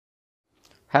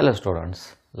Hello students,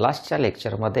 लास्टच्या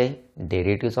लेक्चरमध्ये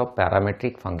derivatives of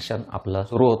parametric function आपलं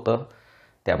सुरू होतं.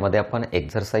 त्यामध्ये आपण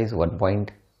एक्झरसाइज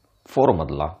 1.4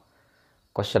 मधला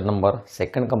क्वेश्चन नंबर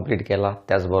सेकंड कंप्लीट केला.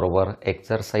 त्याचबरोबर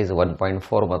एक्झरसाइज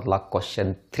 1.4 मधला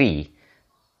क्वेश्चन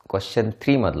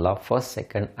 3 मधला फर्स्ट,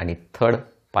 सेकंड आणि थर्ड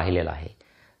पाहिलेला आहे.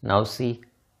 नाव C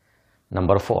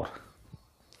number 4.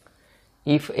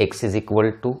 If x is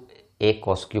equal to a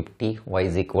cos cube t, y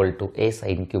is equal to a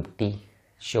sin cube t,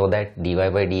 show that dy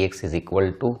by dx is equal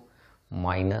to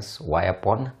minus y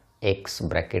upon x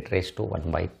bracket raised to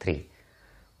 1 by 3.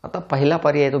 आता पहिला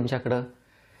पर्याय तुमच्याकडं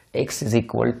x is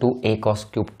equal to a cos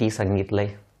cube t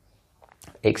सांगितलंय.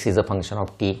 x is a function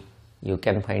of t, you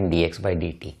can find dx by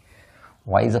dt.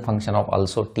 y is a function of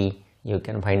also t, you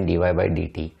can find dy by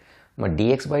dt. मग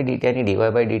dx by dt आणि dy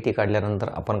by dt काढल्यानंतर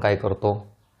आपण काय करतो?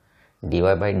 dy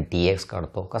by dx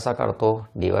काढतो. कसा काढतो?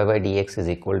 dy by dx is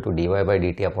equal to dy by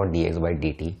dt upon dx by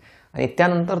dt. आणि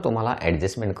त्यानंतर तुम्हाला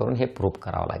ॲडजस्टमेंट करून हे प्रूफ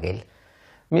करावं लागेल.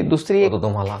 मी दुसरी एक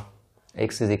तुम्हाला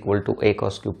x is equal to a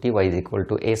cos cube t, y is equal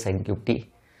to a sin cube t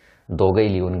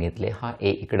दोघंही लिहून घेतले. हा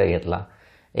a इकडे घेतला.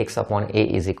 x upon a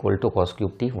is equal to cos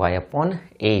cube t, y upon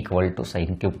a equal to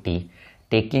sin cube t.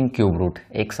 Taking cube route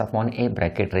x upon a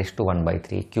bracket raise to 1 by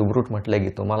 3. Cube route म्हटलं की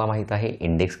तुम्हाला माहीत आहे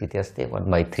इंडेक्स किती असते? 1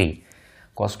 by 3.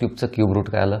 Cos क्यूबचं cube route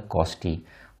काय आलं? Cos T.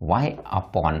 y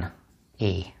upon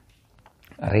a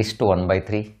raise to 1 by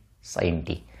 3 sign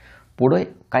T. पुढे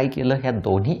काय केलं? ह्या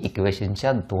दोन्ही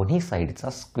इक्वेशनच्या दोन्ही साईडचा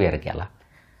स्क्वेअर केला.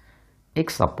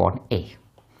 x अपॉन a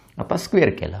आता स्क्वेअर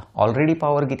केलं. ऑलरेडी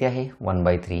पॉवर किती आहे? 1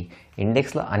 by 3.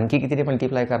 इंडेक्सला आणखी कितीने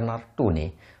मल्टिप्लाय करणार? 2ने.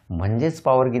 म्हणजेच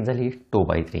पॉवर किती झाली? 2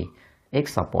 by 3.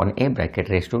 x upon a bracket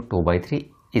raise to 2 by 3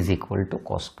 is equal to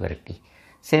cos square T.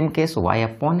 Same case y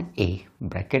upon a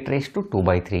bracket raise to 2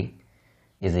 by 3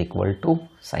 is equal to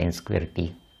sine square T.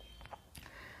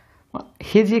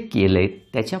 हे जे केलंय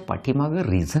त्याच्या पाठीमागं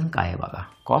reason काय आहे बघा.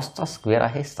 कॉसचा स्क्वेअर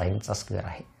आहे, साइनचा square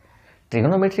आहे.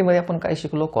 ट्रिग्नोमेट्रीमध्ये आपण काय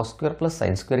शिकलो? Cos square plus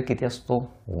sine square किती असतो?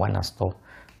 1 असतो.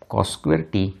 Cos square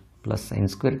T plus sine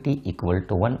square T equal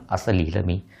to 1 असं लिहिलं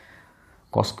मी.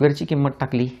 कॉस स्क्वेअरची किंमत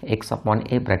टाकली x upon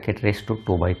a bracket raise to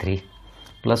 2 by 3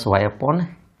 plus y upon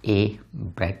a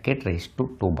bracket raise to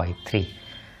 2 by 3.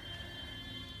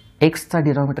 एक्सचा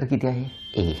डिनॉमिनेटर किती आहे?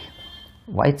 a.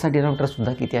 वायचा डिनॉमिनेटर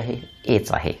सुद्धा किती आहे?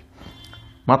 aच आहे.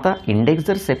 मग आता इंडेक्स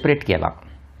जर सेपरेट केला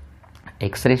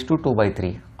x raise to 2 by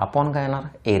 3 upon काय येणार?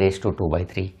 a raise to 2 by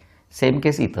 3. Same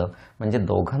केस इथं म्हणजे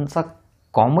दोघांचा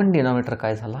कॉमन डिनॉमिनेटर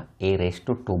काय झाला? a raise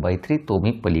to 2 by 3. तो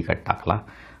मी पलीकड टाकला.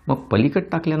 मग पलीकड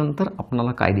टाकल्यानंतर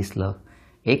आपल्याला काय दिसलं?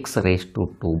 x raise to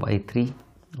 2 by 3,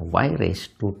 y raise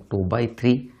to 2 by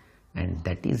 3 and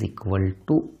that is equal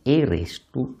to a raise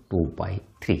to 2 by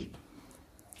 3.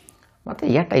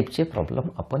 आता या टाईपचे प्रॉब्लेम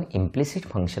आपण इम्प्लिसिट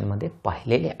फंक्शनमध्ये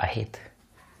पाहिलेले आहेत.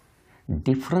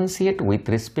 Differentiate with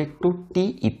respect to T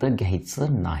इथं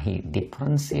घ्यायचं नाही.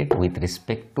 Differentiate with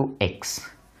respect to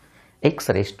x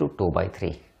raise to 2 by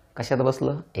 3 कशात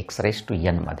बसलं? x रेस टू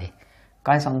n मध्ये.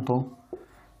 काय सांगतो?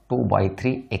 2 by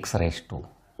 3 x raise to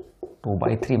 2 by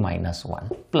 3 minus 1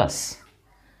 plus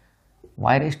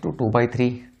y raise to 2 by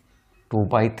 3 2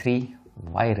 by 3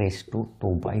 y raise to 2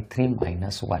 by 3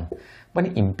 minus 1. पण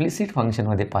implicit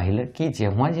फंक्शनमध्ये पाहिलं की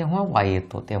जेव्हा जेव्हा y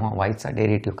येतो तेव्हा yचा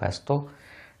डेरिव्हेटिव्ह काय असतो?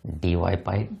 dy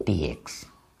by dx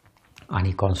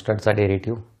आणि कॉन्स्टंटचा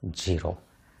derivative 0.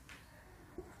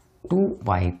 2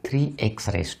 by 3 x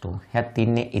raise to ह्या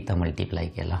 3ने इथं मल्टिप्लाय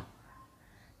केला.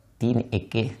 3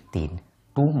 एके 3.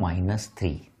 2 minus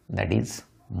 3 that is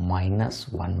minus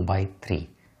 1 by 3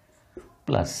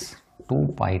 plus 2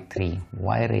 by 3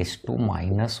 y raised to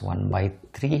minus 1 by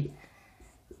 3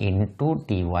 into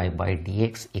dy by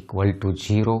dx equal to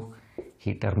 0.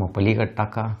 He term पलीकड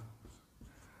टाका.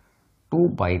 2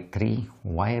 by 3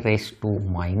 y raised to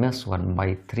minus 1 by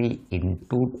 3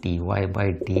 into dy by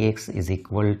dx is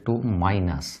equal to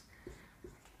minus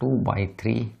 2 by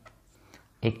 3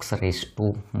 x raised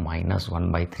to minus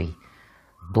 1 by 3.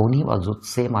 दोन्ही बाजूत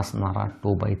same असणारा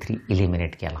 2 by 3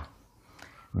 eliminate केला.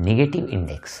 Negative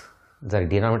index जर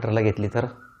डिनॉमिनेटरला घेतली तर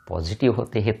positive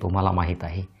होते हे तुम्हाला माहीत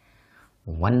आहे.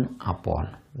 1 upon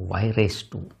y raise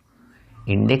to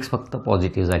index फक्त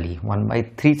पॉझिटिव्ह झाली 1 by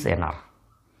 3च येणार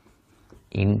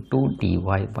into dy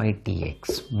by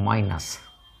dx minus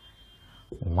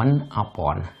 1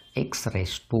 upon x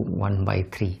raise to 1 by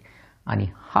 3 आणि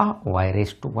हा y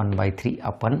रेस टू 1 by 3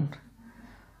 आपण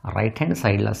राईट हँड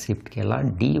साईडला शिफ्ट केला.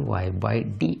 dy by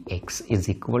dx is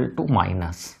equal to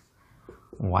minus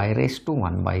y raise to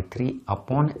 1 by 3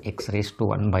 upon x raise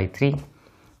to 1 by 3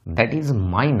 that is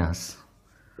minus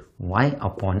y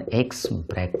upon x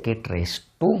bracket raise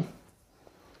to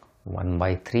 1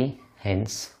 by 3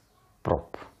 hence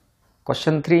proof.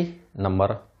 Question 3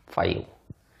 number 5.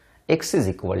 X is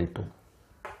equal to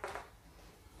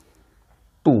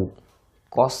 2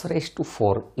 cos raised to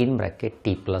 4 in bracket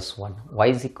t plus 1. Y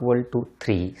is equal to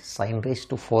 3 sin raised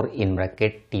to 4 in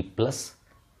bracket t plus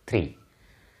 3.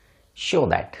 Show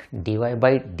that dy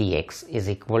by dx is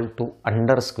equal to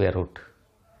under square root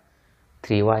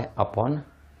 3y upon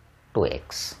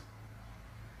 2x.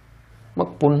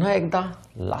 मग पुन्हा एकदा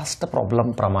last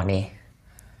problem प्रमाणे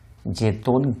जे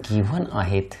दोन given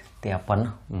आहेत ते आपण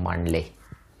मांडले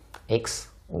x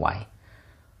y.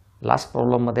 लास्ट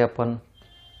प्रॉब्लेम मध्ये आपण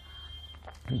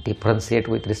differentiate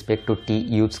with respect to T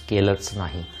use केलंच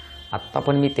नाही. आत्ता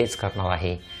पण मी तेच करणार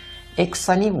आहे. x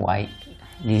आणि y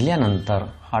लिहिल्यानंतर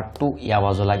हा 2 या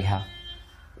बाजूला घ्या.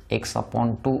 x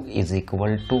upon 2 is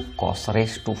equal to cos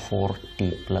raise to 4 T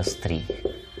plus 3.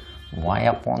 y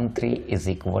upon 3 is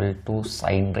equal to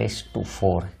sign raise to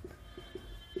 4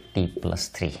 T plus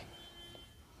 3.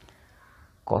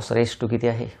 Cos raise to किती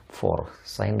आहे 4.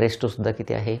 साइन रेस टू सुद्धा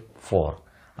किती आहे 4.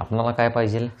 आपल्याला काय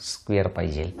पाहिजे स्क्वेअर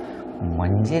पाहिजे.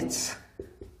 म्हणजेच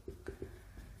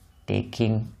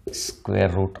taking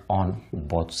square route on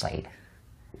both side.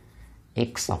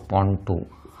 x upon 2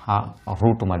 हा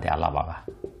रूटमध्ये आला बघा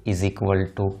is equal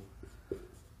to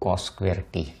cos square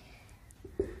T.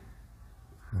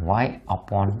 y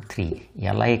upon 3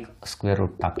 याला एक स्क्वेअर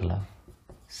रूट टाकलं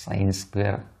साइन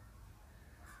स्क्वेअर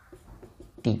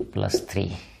टी प्लस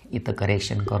 3. इथं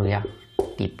करेक्शन करूया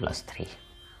T plus 3.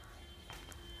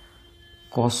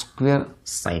 Cos square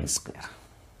sine square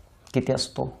किती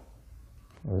असतो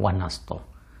 1 असतो.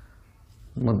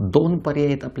 मग दोन पर्याय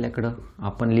आहेत आपल्याकडं.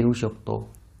 आपण लिहू शकतो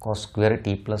cos square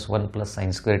T plus 1 plus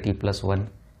sine square T plus 1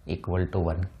 equal to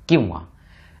 1 किंवा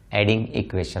adding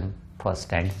equation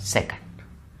first and second.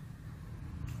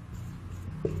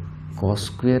 cos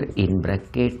square in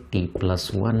bracket t plus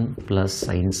 1 plus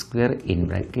sin square in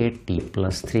bracket t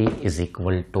plus 3 is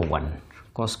equal to 1.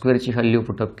 cos square ची value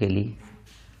put up केली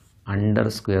under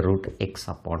square route x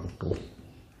upon 2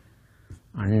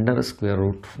 under square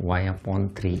route y upon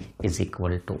 3 is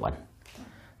equal to 1.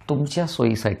 तुमच्या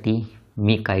सोयीसाठी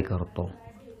मी काय करतो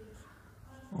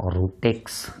route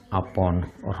x upon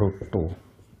route 2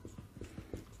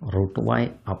 route y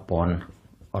upon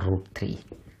route 3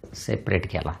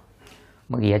 separate केला.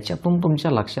 मग याच्यातून तुमच्या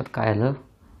लक्षात काय आलं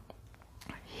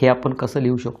हे आपण कसं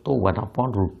लिहू शकतो 1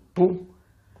 upon route 2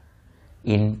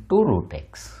 into route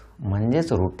x.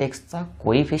 म्हणजेच रूट एक्सचा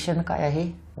कोइफिशियंट काय आहे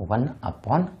 1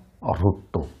 upon route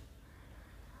 2.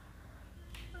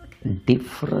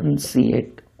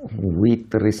 Differentiate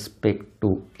with respect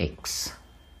to x.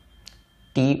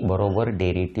 T बरोबर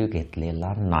डेरिव्हेटिव्ह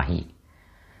घेतलेला नाही.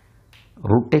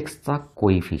 रूट एक्सचा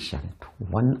कोइफिशियंट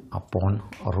 1 अपॉन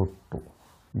रूट 2.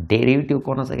 डेरिव्हेटिव्ह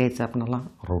कोणाचा घ्यायचा आपल्याला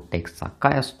रूट एक्सचा.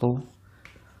 काय असतो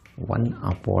 1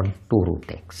 अपॉन 2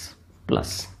 रूट एक्स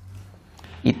प्लस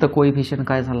इथं कोइफिशियंट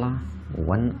काय झाला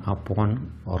 1 अपॉन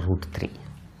रूट 3.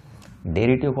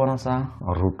 डेरिव्हेटिव्ह कोणाचा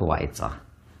रूट वायचा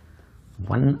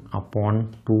 1 अपॉन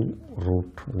 2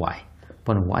 रूट वाय.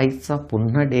 पण वायचा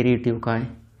पुन्हा डेरिव्हेटिव्ह काय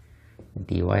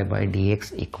dy bye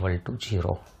dx equal to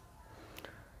 0.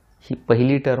 ही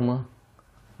पहिली टर्म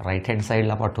राईट हँड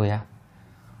साईडला पाठवूया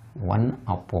 1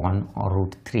 upon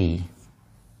route 3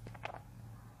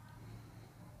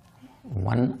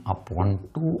 1 upon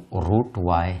 2 route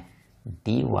y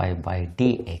dy bye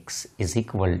dx is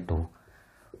equal to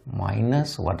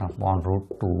minus 1 upon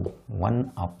route 2 1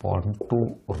 upon 2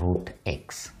 route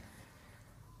x.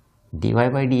 dy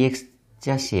bye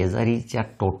dxच्या शेजारी ज्या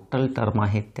total term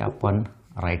आहेत त्या आपण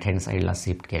राईट हँड साईडला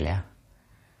shift केल्या.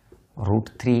 Route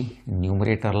 3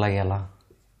 न्यूमरेटरला गेला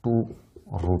 2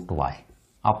 route y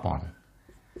upon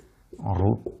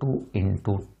route 2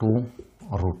 into 2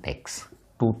 route x.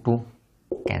 2 2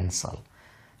 cancel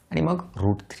आणि मग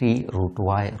route 3 route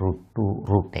y route 2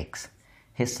 route x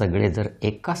हे सगळे जर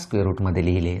एका स्क्वेअर रूटमध्ये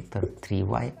लिहिले तर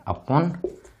 3y upon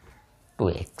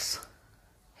 2x.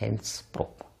 Hence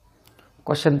proof.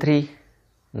 Question 3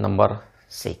 number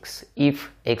 6. If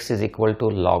x is equal to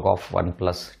log of 1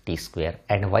 plus t square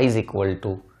and y is equal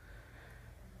to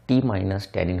t minus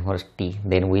tan inverse t,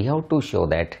 then we have to show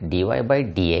that dy by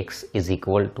dx is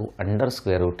equal to under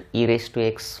square root e raised to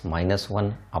x minus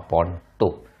 1 upon 2.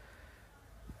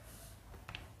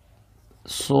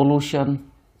 Solution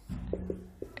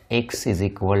x is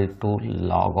equal to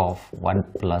log of 1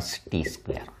 plus t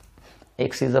square.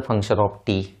 X is a function of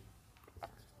t.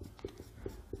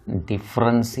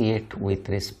 Differentiate with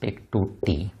respect to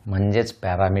T म्हणजेच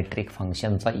parametric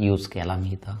फंक्शनचा use केला मी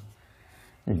इथं.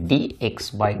 dx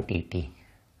bye dt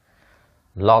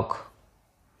log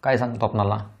काय सांगतो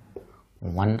आपल्याला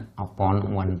 1 upon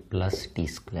 1 plus T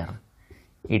square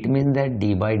it means that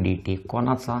D bye D T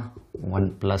कोणाचा 1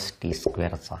 plus T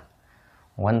स्क्वेअरचा,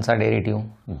 1चा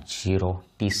derivative 0,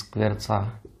 T स्क्वेअरचा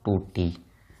 2t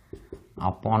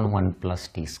upon 1 plus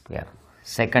T square.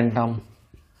 Second term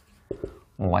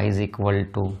y is equal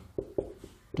to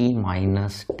T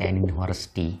minus tan inverse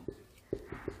T.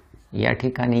 या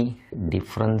ठिकाणी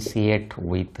differentiate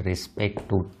with respect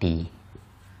to T.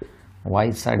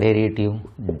 वायचा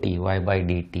derivative D y by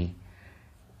D T.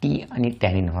 T आणि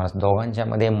tan inverse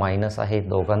दोघांच्यामध्ये minus आहे,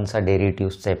 दोघांचा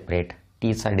derivative separate.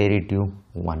 टीचा derivative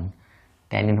 1,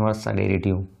 tan इनव्हर्सचा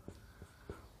derivative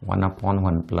 1 upon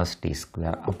 1 plus T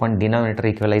square. आपण denominator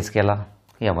equalise केला,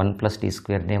 या 1 plus T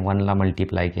स्क्वेअरने 1ला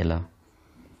मल्टिप्लाय केलं.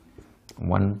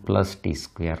 1 प्लस टी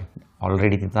स्क्वेअर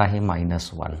ऑलरेडी तिथं आहे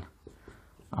 -1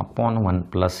 upon 1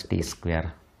 plus T square.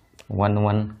 1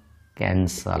 1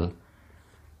 cancel,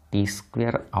 T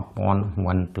square upon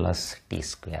 1 plus T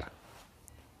square.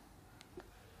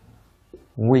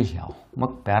 We have.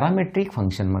 मग parametric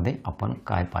फंक्शनमध्ये आपण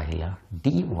काय पाहिलं?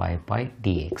 D y by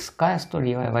D x. काय असतो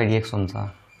D y by D x तुमचा?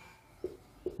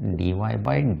 D y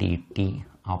by D T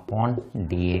upon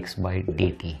D x bye D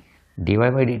T. D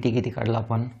y by D T किती काढला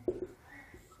आपण?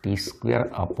 T square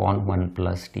upon 1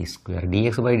 plus T square. D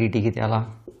x bye D T किती आला?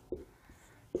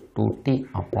 2t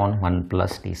upon 1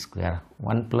 plus T square.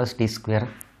 1 plus T square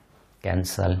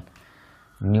cancel,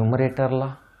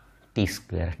 न्यूमरेटरला T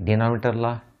square,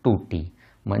 डिनॉमिनेटरला 2t,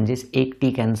 म्हणजेच एक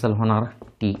T cancel होणार,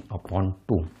 T upon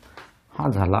 2. हा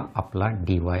झाला आपला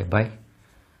D y by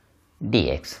D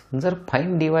x. जर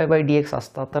fine D y by D x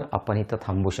असता तर आपण इथं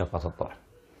थांबू शकत होतो,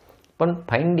 पण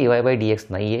fine D y by D x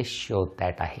नाही आहे, शो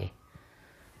दॅट आहे.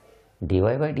 D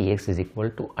y by D x is equal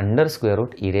to under square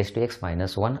route E raise to x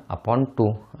minus 1 upon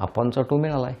 2. अपॉनचा 2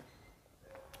 मिळाला आहे,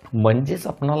 म्हणजेच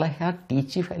आपणाला ह्या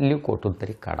टीची व्हॅल्यू कुठून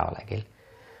तरी काढावं लागेल.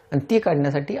 आणि ती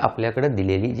काढण्यासाठी आपल्याकडे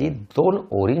दिलेली जी 2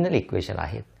 ओरिजिनल इक्वेशन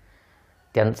आहेत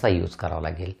त्यांचा यूज करावा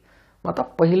लागेल. मग आता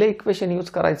पहिलं इक्वेशन यूज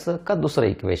करायचं का दुसरं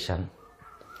इक्वेशन?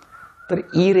 तर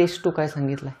ई रेस टू काय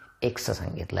सांगितलं आहे? एक्स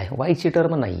सांगितलं आहे, वायची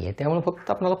टर्म नाही आहे, त्यामुळे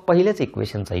फक्त आपल्याला पहिल्याच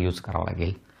इक्वेशनचा यूज करावा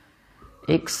लागेल.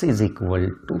 X is equal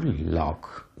to log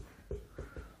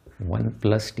 1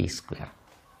 plus T square.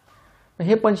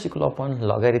 हे पण शिकलो आपण,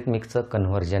 लॉगॅरिथमिकचं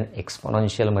कन्व्हर्जन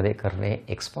एक्सपोनेन्शियलमध्ये करणे,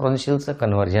 एक्सपोनेन्शियलचं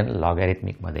कन्व्हर्जन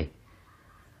लॉगॅरिथमिकमध्ये.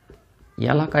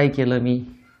 याला काय केलं मी?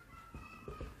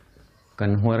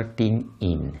 Converting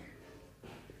in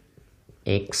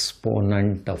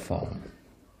exponent form.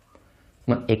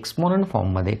 मग एक्सपोनंट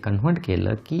फॉर्ममध्ये कन्व्हर्ट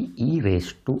केलं की E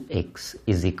raise to x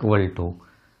is equal to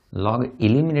log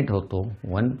eliminate होतो,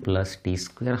 1 प्लस टी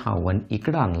स्क्वेअर. हा 1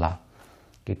 इकडं आणला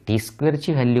की टी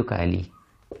स्क्वेअरची व्हॅल्यू काय आली?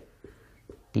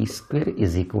 T square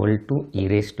is equal to E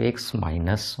raise to x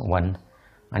minus 1,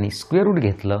 आणि स्क्वेअर रूट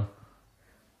घेतलं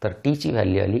तर टीची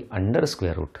व्हॅल्यू आली under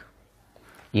square route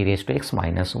E raise to x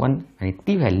minus 1, आणि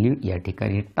ती व्हॅल्यू या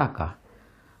ठिकाणी टाका,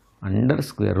 under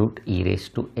square route E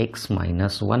raise to x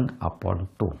minus 1 upon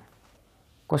 2.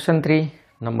 Question 3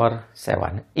 number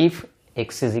 7. If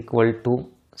x is equal to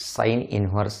sine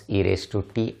inverse E raise to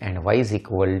T and y is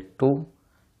equal to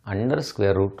under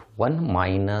square root 1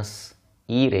 minus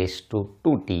e raised to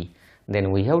 2t, then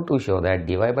we have to show that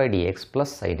dy by dx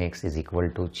plus sin x is equal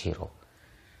to 0.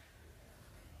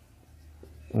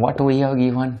 What we have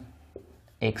given?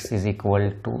 X is equal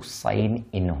to sin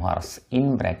inverse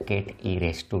in bracket e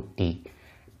raised to t.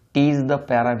 T is the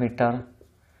parameter.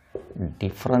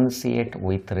 Differentiate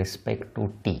with respect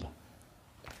to t.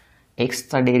 X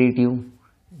चा derivative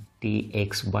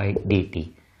dx by dt.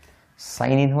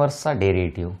 Sign इनवर्सचा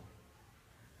derivative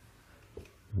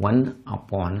 1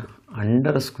 upon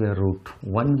under square route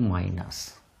 1 minus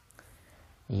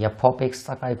F of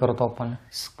एक्सचा काय करतो आपण?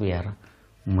 Square.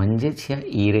 म्हणजेच ह्या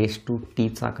E raise to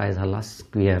टीचा काय झाला?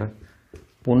 स्क्वेअर.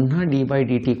 पुन्हा डी बाय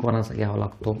डी टी कोणाचा घ्यावा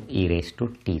लागतो? ई रेस टू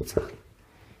टीचा.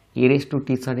 ई रेस टू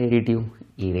टीचा derivative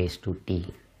E raise to T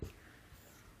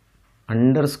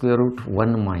under square route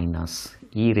 1 minus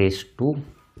E raise to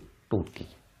 2t.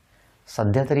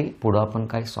 सध्या तरी पुढं आपण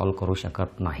काय सॉल्व करू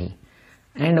शकत नाही.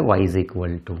 And y is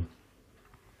equal to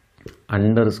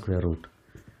under square route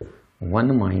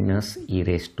 1 minus E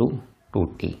raise to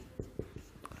 2t.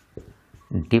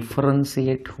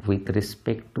 Differentiate with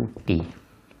respect to t.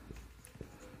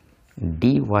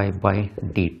 dy bye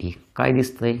dt. काय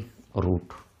दिसतंय?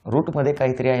 रूट. रूटमध्ये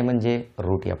काहीतरी आहे म्हणजे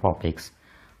route F of x.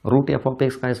 Route F of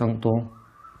x काय सांगतो?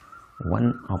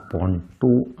 1 upon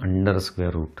 2 under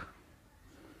square route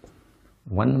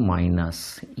 1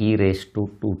 minus E raise to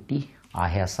 2t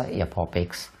आहे असा F of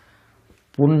x.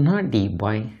 पुन्हा डी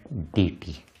बाय डी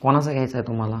टी कोणाचा घ्यायचा आहे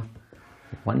तुम्हाला?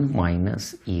 1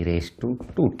 minus E raise to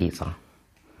 2tचा.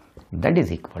 That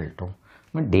is equal to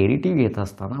मग डेरिटिव्ह घेत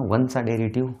असताना 1चा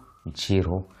डेरिटिव्ह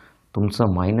 0,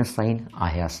 तुमचं मायनस साईन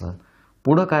आहे असं.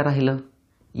 पुढं काय राहिलं?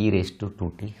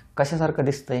 e⁻²t. कशासारखं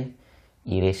दिसतंय?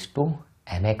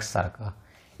 e⁻mx सारखं.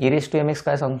 e⁻mx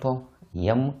काय सांगतो?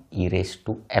 m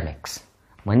e⁻mx.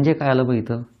 म्हणजे काय आलं बघ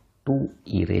इथं?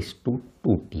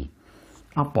 2e⁻2t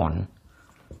upon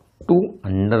 2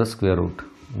 under square route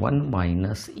 1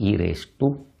 minus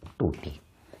e⁻2t.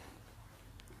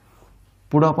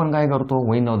 पुढं आपण काय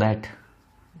करतो? We know that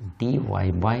dy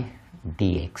bye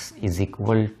dx is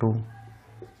equal to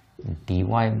dy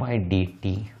bye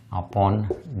dt upon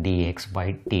dx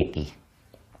bye dt.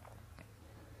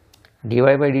 dy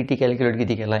bye dt calculate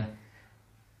किती केला आहे?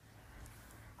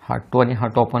 हा 2 आणि हा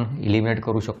 2 आपण इलिमिनेट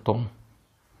करू शकतो.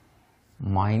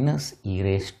 Minus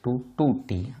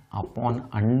e⁻2t upon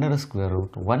under square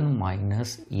route 1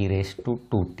 minus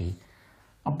e⁻2t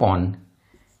upon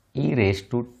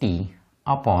e⁻t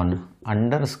upon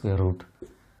under square route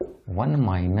 1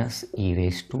 minus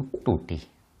e⁻2t.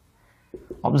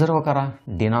 Observe करा,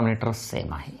 डिनॉमिनेटर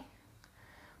सेम आहे.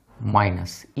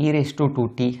 Minus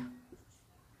e⁻2t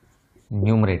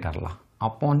न्यूमरेटरला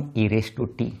upon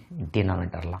e⁻t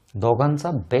डिनॉमिनेटरला.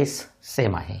 दोघांचा बेस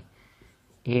सेम आहे.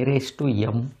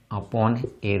 a⁻m अपॉन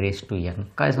a⁻n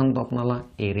काय सांगतो आपल्याला?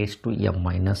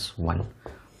 a⁻m-1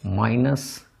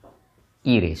 मायनस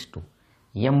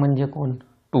e⁻m म्हणजे कोण?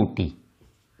 2t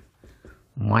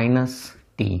minus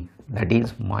t that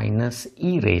is minus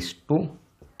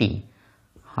e⁻t.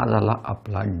 हा झाला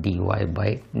आपला dy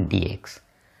bye dx.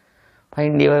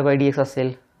 Fine dy bye dx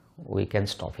असेल, वी कॅन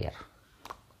स्टॉप हिअर.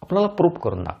 आपल्याला प्रूफ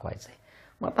करून दाखवायचं आहे.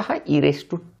 मग आता हा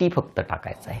e⁻t फक्त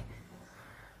टाकायचा आहे.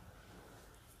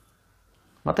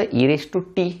 मग आता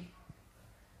e⁻t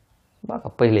बघा,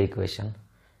 पहिलं equation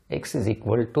x is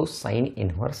equal to sine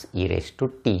inverse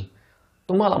e⁻t.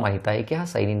 तुम्हाला माहीत आहे की हा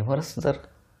साईन इन्व्हर्स जर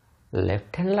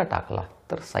लेफ्ट हँडला टाकला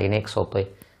तर साईन एक्स होतोय.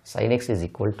 Sine x is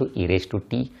equal to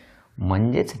e⁻t.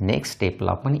 म्हणजेच नेक्स्ट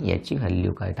स्टेपला आपण याची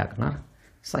व्हॅल्यू काय टाकणार?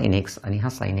 Sine x. आणि हा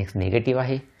साईन एक्स निगेटिव्ह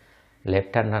आहे,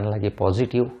 लेफ्ट हँड आणला की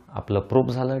पॉझिटिव्ह. आपलं प्रूफ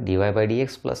झालं dy bye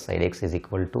dx plus sine x is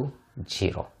equal to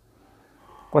 0.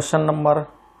 Question number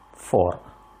 4.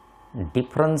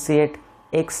 Differentiate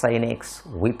x sine x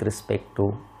with respect to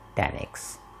tan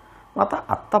x. आता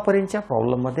आत्तापर्यंतच्या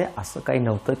प्रॉब्लेममध्ये असं काही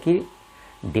नव्हतं की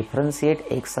differentiate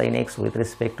x sine x with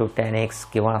respect to tan x,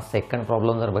 किंवा सेकंड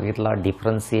प्रॉब्लेम जर बघितला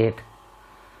differentiate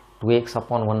 2x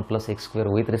upon 1 plus x square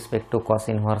with respect to cos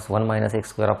inverse 1 minus x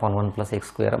square upon 1 plus x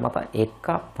square. मग आता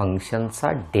एका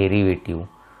फंक्शनचा derivative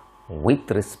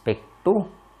with respect to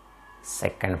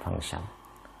second function.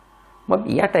 मग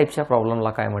या टाईपच्या प्रॉब्लेमला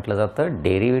काय म्हटलं जातं?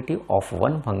 Derivative of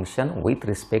one function with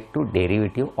respect to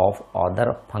derivative of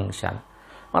other function.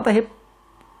 आता हे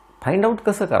फाइंड आउट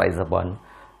कसं करायचं? पण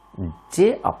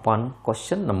जे आपण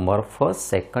क्वेश्चन नंबर फर्स्ट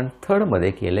सेकंड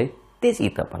थर्डमध्ये केले तेच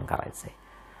इथं पण करायचं आहे.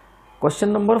 क्वेश्चन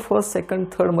नंबर फर्स्ट सेकंड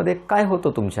थर्डमध्ये काय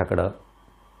होतं तुमच्याकडं?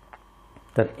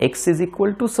 तर x is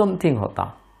equal to something होता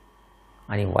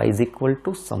आणि y is equal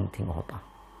to something होता.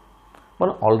 पण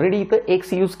ऑलरेडी इथं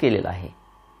x यूज केलेला आहे,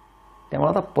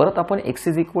 त्यामुळे आता परत आपण x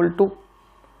इज इक्वल टू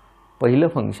पहिलं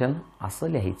फंक्शन असं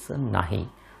लिहायचं नाही.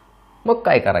 मग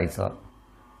काय करायचं?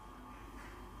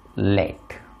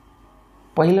 लेट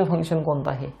पहिलं फंक्शन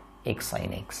कोणतं आहे? x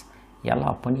sine x. याला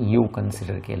आपण u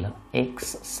कन्सिडर केलं,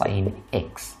 x साईन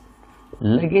एक्स.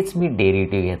 लगेच मी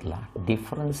डेरिव्हेटिव्ह घेतला,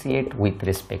 differentiate with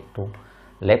respect to.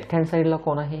 Left hand साईडला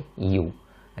कोण आहे? u,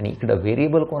 आणि इकडं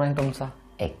व्हेरिएबल कोण आहे तुमचा?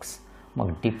 x.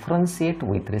 मग differentiate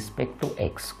with respect to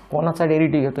x. कोणाचा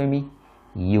डेरिव्हेटिव्ह घेतोय मी?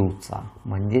 u चा,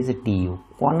 म्हणजेच du.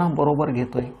 कोणाबरोबर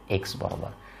घेतोय? x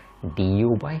बरोबर.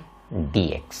 du bye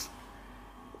dx.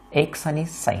 x आणि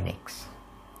साईन एक्स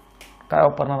काय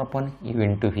वापरणार आपण? u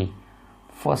into v.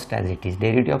 First as it is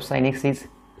derivative of sine x is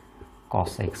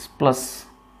cos x plus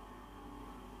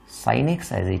sine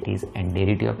x as it is and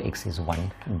derivative of x is 1.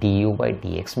 du bye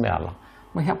dx मिळाला.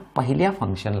 मग ह्या पहिल्या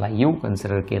फंक्शनला u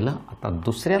consider केलं. आता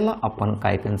दुसऱ्याला आपण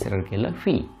काय कन्सिडर केलं?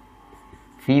 Fee.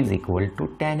 Fee is equal to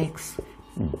tan x.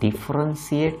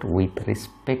 Differentiate with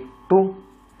respect to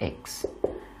x.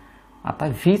 आता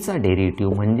व्हीचा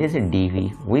डेरिव्हेटिव्ह म्हणजेच dv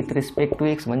with respect to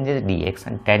x म्हणजेच dx,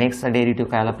 आणि टॅन एक्सचा डेरिव्हेटिव्ह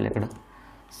काय आला आपल्याकडं?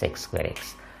 Sec square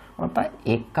x. आता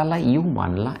एकाला u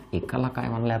मानला, एकाला काय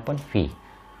मानलं आपण? फी.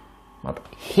 मग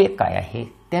हे काय आहे?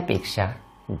 त्यापेक्षा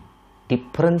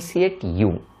differentiate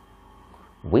u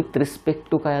with respect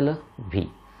to काय आलं? v.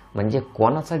 म्हणजे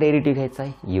कोणाचा डेरिव्हेटिव्ह घ्यायचा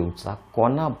आहे? यूचा.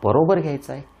 कोणा बरोबर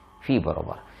घ्यायचा आहे? फी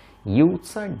बरोबर.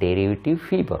 यूचा डेरिव्हेटिव्ह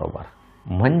फी बरोबर.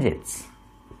 म्हणजेच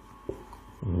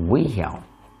वी हॅव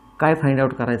काय फाइंड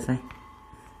आउट करायचं आहे?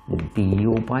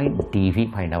 du bye dv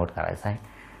find out करायचं आहे.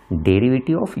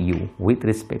 Derivative of u with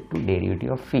respect to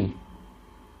derivative of fee.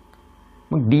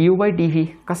 मग D you bye D V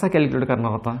कसा कॅल्क्युलेट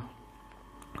करणार आता,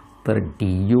 तर D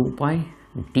you bye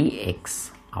D x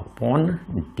upon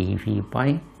D V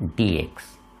by D x,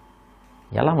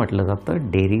 याला म्हटलं जातं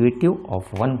डेरिव्हेटिव्ह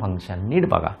ऑफ वन फंक्शन. नीट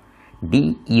बघा, डी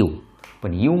यू,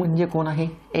 पण यू म्हणजे कोण आहे,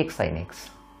 x sine x,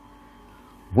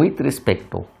 with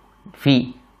respect to V,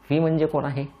 V म्हणजे कोण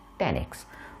आहे, टॅन एक्स,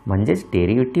 म्हणजेच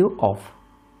derivative of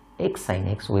x sine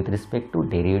x with respect to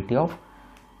derivative of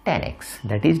tan x,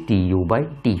 that is D you bye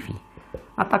D V.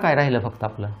 आता काय राहिलं, फक्त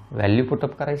आपलं व्हॅल्यू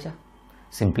पुटअप करायच्या.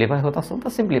 सिम्प्लिफाय होत असेल तर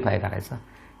सिम्प्लिफाय करायचं.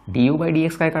 D you bye D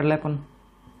x काय काढलं आपण,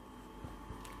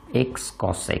 x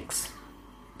cos x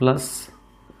plus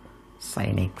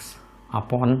sine x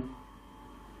upon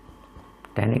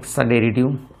tan एक्सचा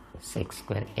derivative sec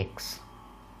square x.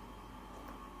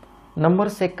 Number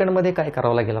सेकंडमध्ये काय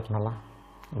करावं लागेल आपल्याला,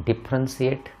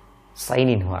 differentiate sign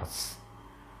inverse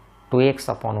 2x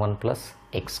upon 1 plus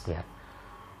x square.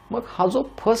 मग हा जो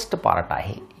फर्स्ट पार्ट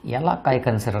आहे याला काय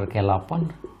कन्सिडर केला आपण,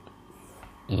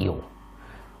 you,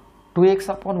 2x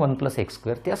upon 1 plus x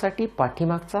square. त्यासाठी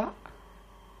पाठीमागचा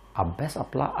अभ्यास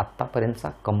आपला आत्तापर्यंतचा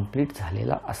कंप्लीट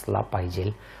झालेला असला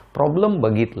पाहिजे. प्रॉब्लेम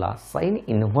बघितला, साइन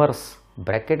इनव्हर्स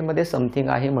ब्रॅकेटमध्ये समथिंग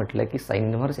आहे म्हटलं की साइन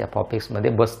इनव्हर्स एफ ऑफ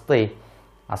एक्समध्ये बसतंय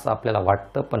असं आपल्याला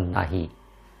वाटतं, पण नाही.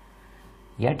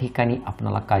 या ठिकाणी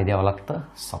आपल्याला काय द्यावं लागतं,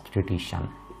 substitution.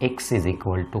 X is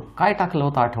equal to काय टाकलं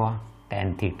होतं आठवा,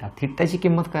 टॅन थिटा. थिटाची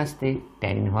किंमत काय असते,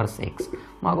 टॅन इनव्हर्स एक्स.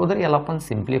 मग अगोदर याला आपण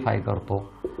सिम्प्लिफाय करतो.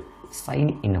 Sign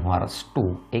inverse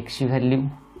 2 एक्सची value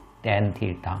tan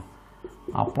theta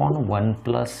upon 1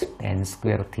 plus tan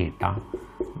square theta,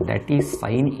 that is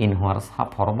sine inverse. हा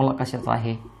फॉर्म्युला कशाचा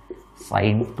आहे,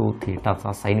 साइन 2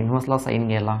 थिटाचा. साइन इनव्हर्सला साइन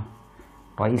गेला,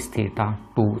 ट्वाइस थिटा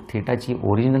 2. थिटाची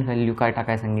ओरिजिनल व्हॅल्यू काय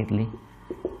टाकायला सांगितली,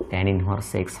 टॅन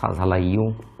इनव्हर्स एक्स, हा झाला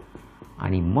यू.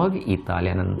 आणि मग इथं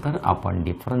आल्यानंतर आपण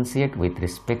डिफरन्शिएट विथ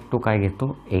रिस्पेक्ट टू काय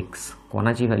घेतो, एक्स.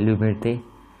 कोणाची व्हॅल्यू मिळते,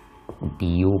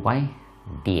 D you bye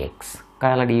D x.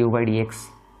 काय आला D you bye D x,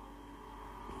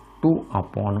 2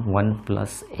 upon 1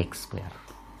 plus x square.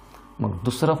 मग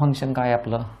दुसरं फंक्शन काय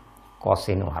आपलं, cos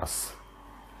inverse.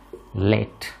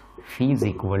 Late fee is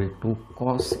equal to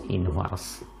cos inverse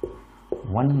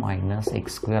 1 minus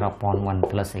x square upon 1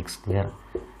 plus x square.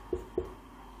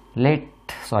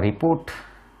 Put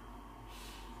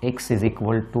x is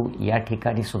equal to, या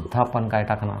ठिकाणी सुद्धा आपण काय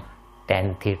टाकणार,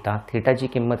 टॅन थिटा. थिटाची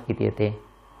किंमत किती येते,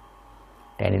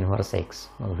 टॅन इनव्हर्स एक्स.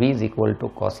 मग V is equal to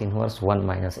cos inverse 1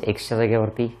 minus एक्सच्या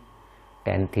जागेवरती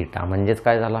टॅन थिटा, म्हणजेच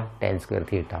काय झाला, tan square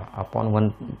theta upon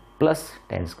 1 plus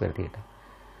tan square theta.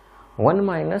 1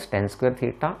 minus tan square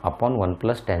theta upon 1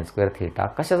 plus tan square theta.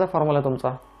 कशाचा फॉर्म्युला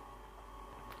तुमचा,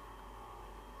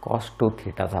 कॉस 2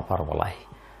 थिटाचा फॉर्म्युला आहे.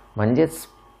 म्हणजेच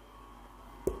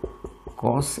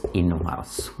cos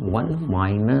inverse 1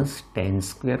 minus tan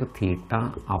square theta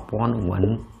upon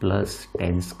 1 plus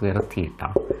tan square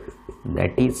theta,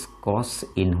 that is cos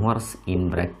inverse in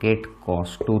bracket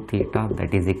cos 2 theta,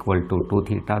 that is equal to 2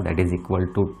 theta, that is equal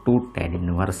to 2 tan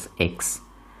inverse x.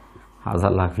 हा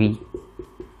झाला V.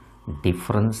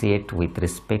 Differentiate with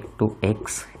respect to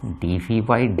x, D V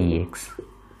by D x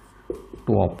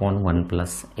 2 upon 1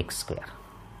 plus x square.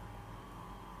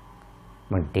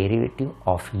 मग derivative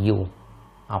of you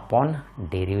upon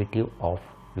derivative of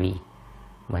V,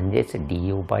 म्हणजेच D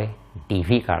you bye D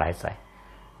V काढायचा आहे.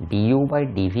 D you bye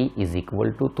D V is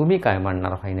equal to, तुम्ही काय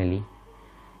म्हणणार finally,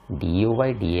 D you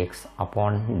bye D x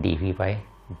upon D V by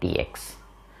D x.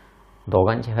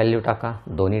 दोघांची value टाका,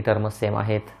 दोन्ही term same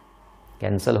आहेत,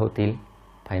 कॅन्सल होतील.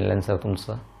 फायनल आन्सर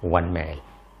तुमचं 1 मिळेल.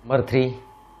 Number 3,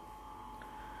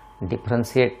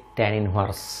 differentiate tan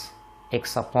inverse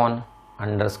x upon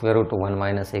under square route 1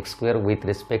 minus x square with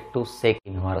respect to sec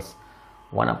inverse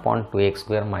 1 upon 2 x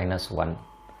square minus 1.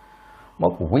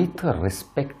 मग with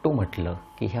respect to म्हटलं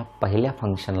की ह्या पहिल्या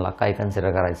फंक्शनला काय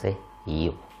कन्सिडर करायचं आहे,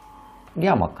 यू.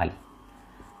 घ्या मग खाली,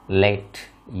 let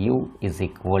you is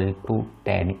equal to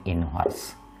tan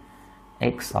inverse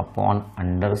x upon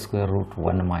under square route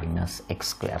 1 minus x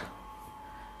square.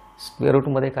 Square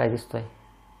रूटमध्ये काय दिसतोय,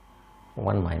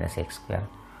 1 मायनस एक्स स्क्वेअर.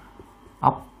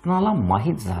 आपणाला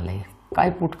माहीत झालं आहे काय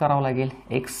पुट करावं लागेल,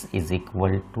 x is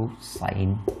equal to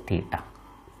sine theta,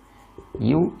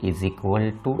 you is equal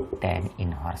to tan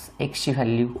inverse एक्सची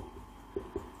value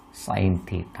sine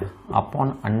theta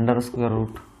upon under square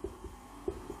route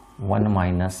 1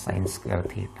 minus sine square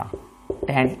theta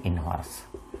tan inverse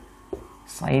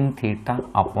sine theta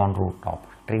upon route of.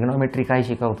 Trigonometry काय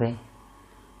शिकवते,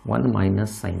 1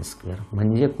 minus sine square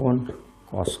म्हणजे कोण,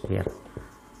 cos square.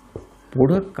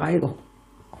 पुढं काय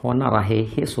होणार आहे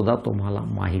हे सुद्धा तुम्हाला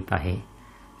माहीत आहे,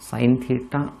 sine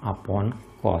theta upon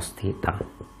cos theta,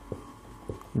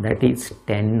 that is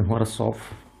tan inverse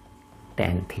of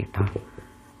tan theta.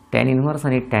 Tan inverse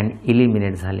आणि टॅन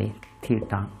इलिमिनेट झाले.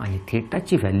 थीटा आणि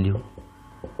थीटाची व्हॅल्यू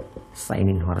साइन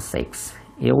इन्व्हर्स एक्स.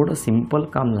 एवढं सिंपल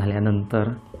काम झाल्यानंतर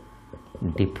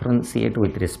differentiate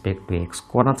with respect to x.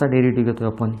 कोणाचा डेरिव्हेटिव्ह घेतो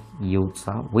आपण?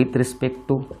 यूचा with respect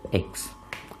to x.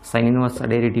 Sign इन्व्हर्सचा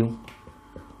derivative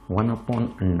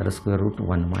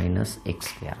 1/√1 minus x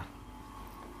square.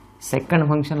 Second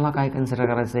फंक्शनला काय कन्सिडर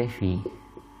करायचं आहे? फी.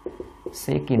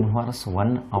 सेक इन्व्हर्स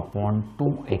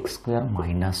 1/2x²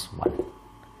 मायनस 1.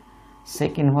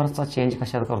 सेक इन्व्हर्सचा चेंज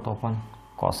कशात करतो आपण?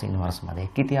 कॉस इन्व्हर्समध्ये.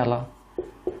 किती आला?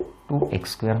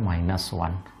 2x² minus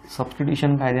 1.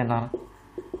 सबस्टिट्यूशन काय देणार?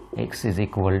 x is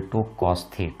equal to cos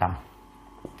theta.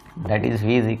 That is v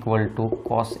is equal to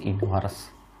cos inverse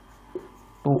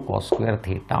 2 cos²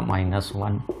 theta minus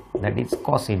 1. That is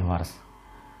cos inverse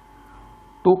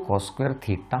 2 cos²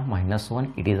 theta minus 1.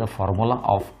 It is a formula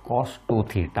of cos 2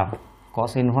 theta.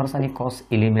 Cos inverse आणि cos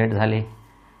eliminate झाले.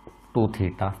 2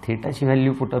 theta. थीटाची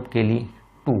value put up केली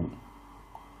 2.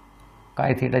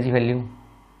 काय थीटाची value?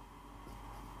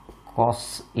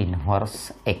 Cos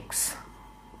inverse x.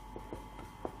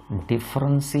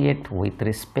 Differentiate with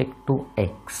respect to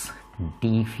x.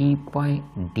 dv by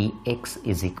dx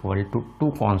is equal to 2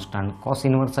 constant. Cos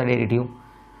इन्व्हर्सचा derivative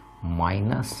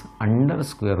minus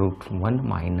 √1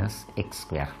 minus x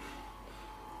square.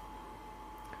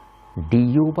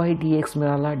 du bye dx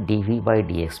मिळाला, dv bye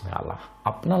dx मिळाला.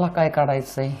 आपल्याला काय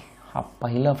काढायचं आहे? हा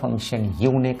पहिलं फंक्शन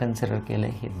ने कन्सिडर केलं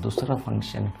आहे, हे दुसरं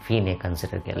फंक्शन ने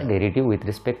कन्सिडर केलं. Derivative with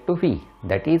respect to V,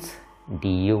 that is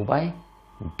du bye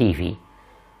dv.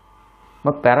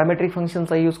 मग पॅरामेट्रिक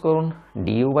फंक्शनचा यूज करून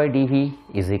du bye dv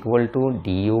is equal to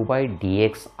du bye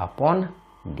dx upon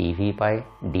dv bye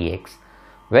dx.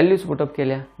 Values put up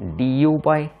केल्या. du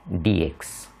bye dx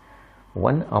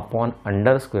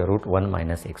 1/√1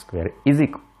 minus x square is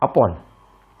upon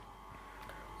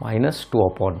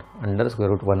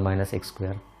 -2/√1 minus x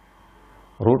square.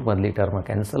 रूटमधली term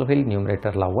cancel होईल.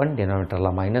 न्यूमरेटरला 1, डिनॉमिनेटरला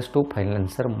 -2. Final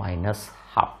answer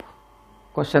 -1/2.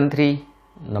 Question 3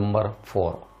 number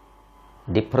 4.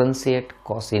 Differentiate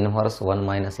cos inverse 1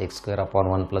 minus x square upon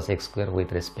 1 plus x square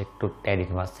with respect to tan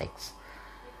inverse x.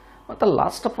 आता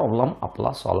last problem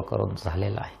आपला solve करून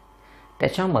झालेला आहे.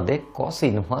 त्याच्यामध्ये cos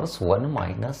inverse 1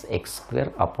 minus x square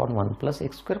upon 1 plus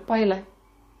x square पाहिला आहे.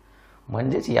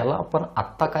 म्हणजेच याला आपण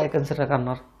आत्ता काय कन्सिडर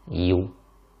करणार? यू.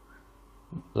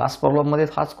 लास्ट प्रॉब्लेममध्ये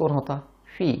हाच कोण होता?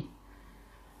 फी.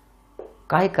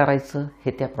 काय करायचं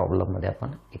हे त्या प्रॉब्लेममध्ये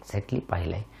आपण एक्झॅक्टली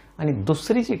पाहिलं आहे. आणि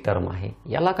दुसरी जी टर्म आहे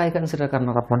याला काय कन्सिडर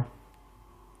करणार आपण?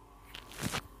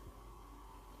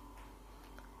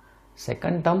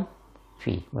 Second term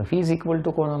fee. मग फी इज इक्वल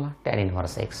टू कोणाला? Tan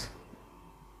inverse x.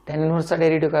 Tan इन्व्हर्सचा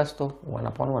derivative काय असतो?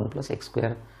 1/1 plus x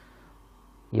square.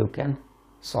 You can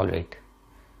solve it.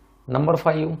 Number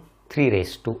 5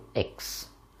 3x.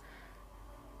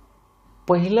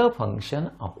 पहिलं फंक्शन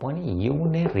आपण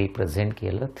ने रिप्रेझेंट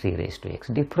केलं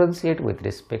 3x. Differentiate with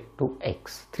respect to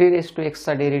x.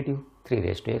 3xचा derivative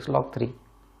 3x log 3.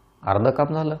 अर्ध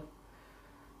काम झालं.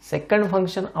 सेकंड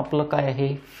फंक्शन आपलं काय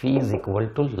आहे? Fee is equal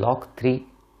to log 3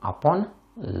 upon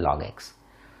log x.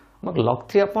 मग log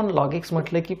 3 अपॉन log x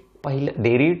म्हटलं की पहिलं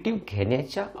डेरिव्हेटिव्ह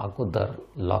घेण्याच्या अगोदर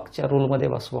लॉगच्या रूलमध्ये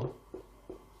बसवा.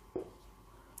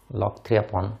 log 3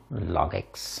 upon log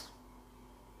x.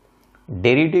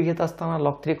 Derivative घेत असताना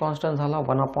log 3 कॉन्स्टंट झाला.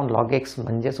 1/log x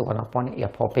म्हणजेच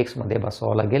 1/f(x) मध्ये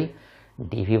बसवावं लागेल.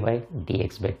 dv बाय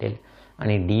dx भेटेल.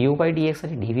 आणि du बाय dx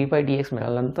आणि dv बाय dx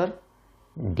मिळाल्यानंतर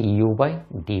du बाय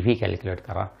dv कॅल्क्युलेट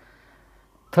करा.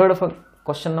 Third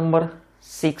question number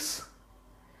 6.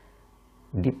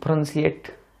 Differentiate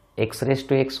x raise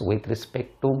to x with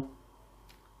respect to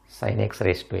sign x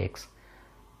raise to x.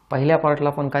 पहिल्या पार्टला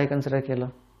आपण काय कन्सिडर केलं?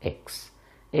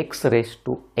 x raise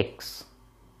to x.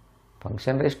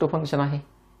 Function raise to function आहे.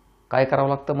 काय करावं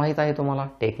लागतं माहीत आहे तुम्हाला?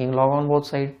 Taking log on both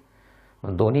side.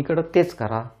 दोन्हीकडं तेच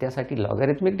करा. त्यासाठी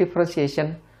लॉगॅरिथमिक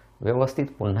डिफरन्शिएशन व्यवस्थित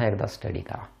पुन्हा एकदा स्टडी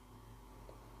करा.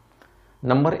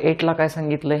 नंबर 8ला काय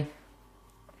सांगितलंय?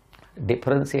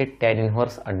 Differentiate tan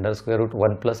inverse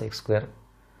 √1 plus x square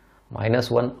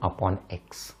minus 1 upon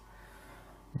x.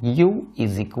 You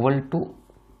is equal to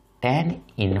tan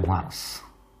inverse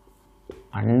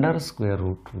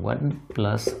 √1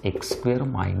 plus x square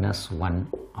minus 1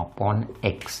 upon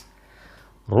x.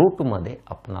 रूटमध्ये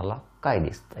आपणाला काय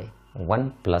दिसतंय? 1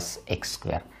 प्लस एक्स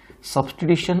स्क्वेअर.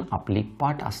 सबस्टिट्यूशन आपली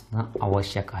पाठ असणं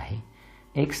आवश्यक आहे.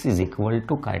 एक्स इज इक्वल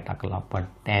टू काय टाकलं आपण?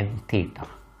 Tan theta.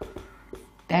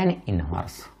 Tan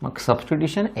inverse. मग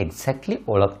सबस्टिट्यूशन एक्झॅक्टली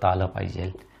ओळखता आलं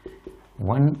पाहिजे.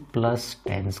 1 plus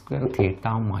tan square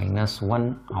theta minus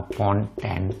 1 upon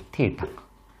tan theta.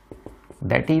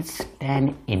 That is tan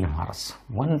inverse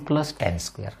 1 plus tan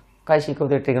square. काय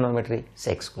शिकवते trigonometry?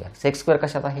 Sec square. Sec square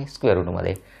कशात आहे? स्क्वेअर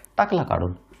रूटमध्ये. टाकला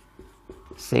काढून.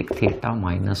 Sec theta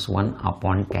minus 1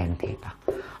 upon tan theta.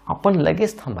 आपण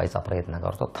लगेच थांबायचा प्रयत्न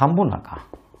करतो, थांबू नका.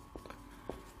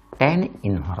 Tan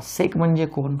inverse. सेक म्हणजे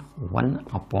कोण? 1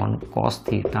 upon cos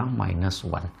theta minus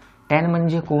 1. Tan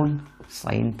म्हणजे कोण?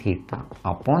 Sine theta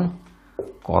upon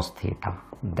cos theta.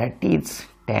 That is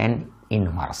tan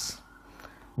inverse.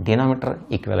 Denominator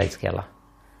equalise केला.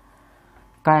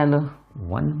 काय आलं?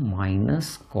 1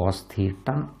 minus cos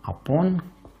theta upon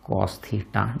cos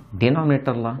theta.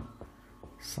 डिनॉमिनेटरला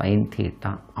sine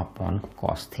theta upon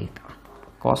cos theta.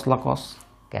 कॉसला cos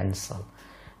cancel.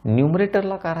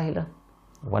 न्यूमरेटरला काय राहिलं?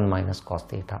 1 minus cos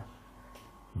theta.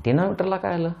 डिनॉमिनेटरला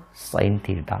काय आलं? Sine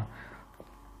theta.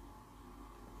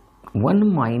 1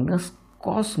 minus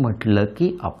cos म्हटलं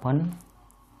की आपण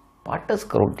पाठच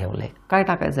करून ठेवलंय. काय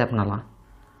टाकायचं आहे आपणाला?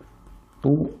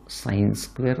 2 साइन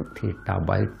स्क्वेअर थीटा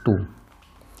बाय 2.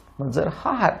 मग जर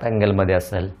हा हाफ अँगलमध्ये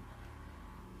असेल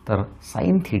तर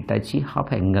साइन थीटाची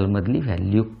हाफ अँगलमधली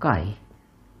व्हॅल्यू काय?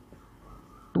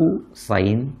 2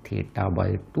 sine theta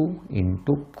by 2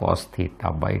 into cos theta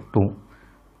by 2.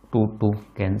 2 2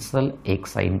 cancel. एक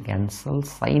sign cancel.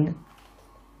 Sine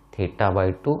theta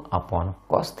by 2 upon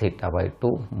cos theta by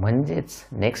 2. म्हणजेच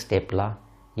नेक्स्ट स्टेपला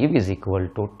u is equal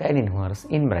to tan inverse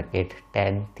in bracket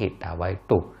tan theta by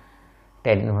 2.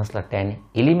 Tan इनव्हर्सला tan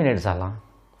eliminate झाला.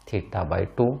 Theta by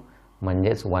 2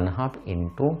 म्हणजेच 1/2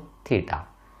 into theta.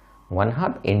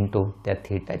 1/2 into त्या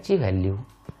थीटाची value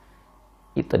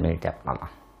इथं मिळते आपल्याला.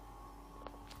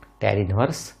 Tan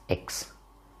inverse x.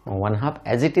 मग 1/2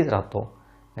 as it is राहतो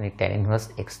आणि टॅन इनव्हर्स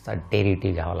एक्सचा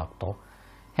डेरिव्हेटिव्ह घ्यावा लागतो.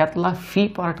 ह्यातला फी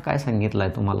पार्ट काय सांगितला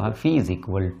आहे तुम्हाला? Fee is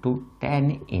equal to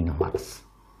tan inverse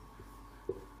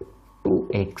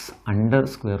 2x under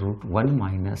square route 1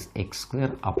 minus x square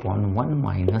upon 1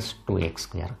 minus 2x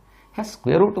square. ह्या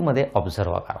स्क्वेअर रूटमध्ये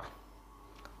ऑब्झर्व करा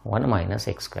 1 मायनस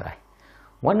एक्स स्क्वेअर आहे.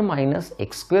 1 मायनस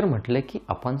एक्स स्क्वेअर म्हटलं की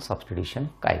आपण सबस्टिट्यूशन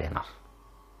काय देणार?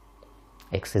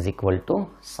 X is equal to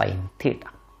sine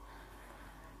theta.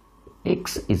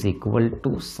 X is equal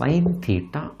to sine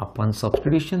theta. आपण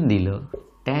substitution दिलं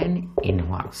tan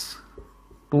inverse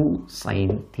 2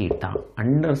 sine theta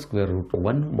under square route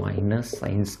 1 minus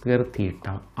sine square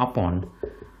theta upon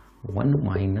 1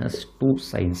 minus 2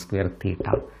 sine square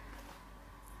theta.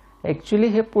 Actually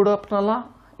हे पुढं आपल्याला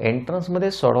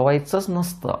एंट्रन्समध्ये सोडवायचंच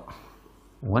नसतं.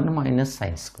 1 minus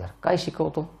sine square काय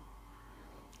शिकवतो?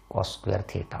 Cos square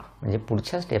theta. म्हणजे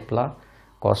पुढच्या स्टेपला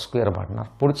कॉस स्क्वेअर वाढणार.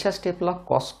 पुढच्या स्टेपला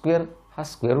कॉस स्क्वेअर हा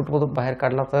स्क्वेअर रूटमधून बाहेर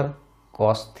काढला तर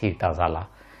कॉस थीटा झाला.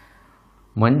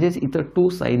 म्हणजेच इथं 2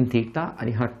 साइन थीटा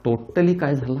आणि हा टोटली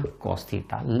काय झाला? Cos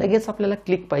theta. लगेच आपल्याला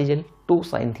क्लिक पाहिजे 2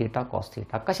 साइन थीटा कॉस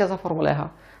थीटा. कशाचा फॉर्म्युला आहे हा?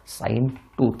 साइन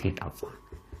 2 थीटाचा.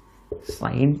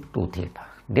 Sign 2 theta.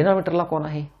 डिनॉमिनेटरला कोण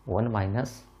आहे? 1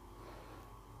 minus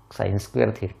sine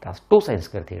square theta 2 sine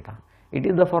square theta. It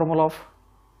is the formula of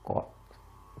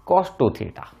cos 2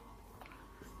 theta.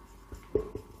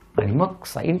 आणि मग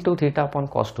sign 2 theta upon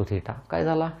cos 2 theta काय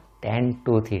झाला? Tan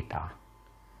 2 theta.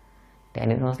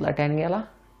 टॅन इनव्हर्सला टॅन गेला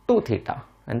 2 थीटा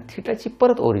आणि थीटाची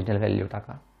परत ओरिजिनल व्हॅल्यू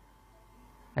टाका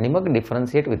आणि मग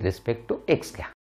differentiate with respect to x घ्या.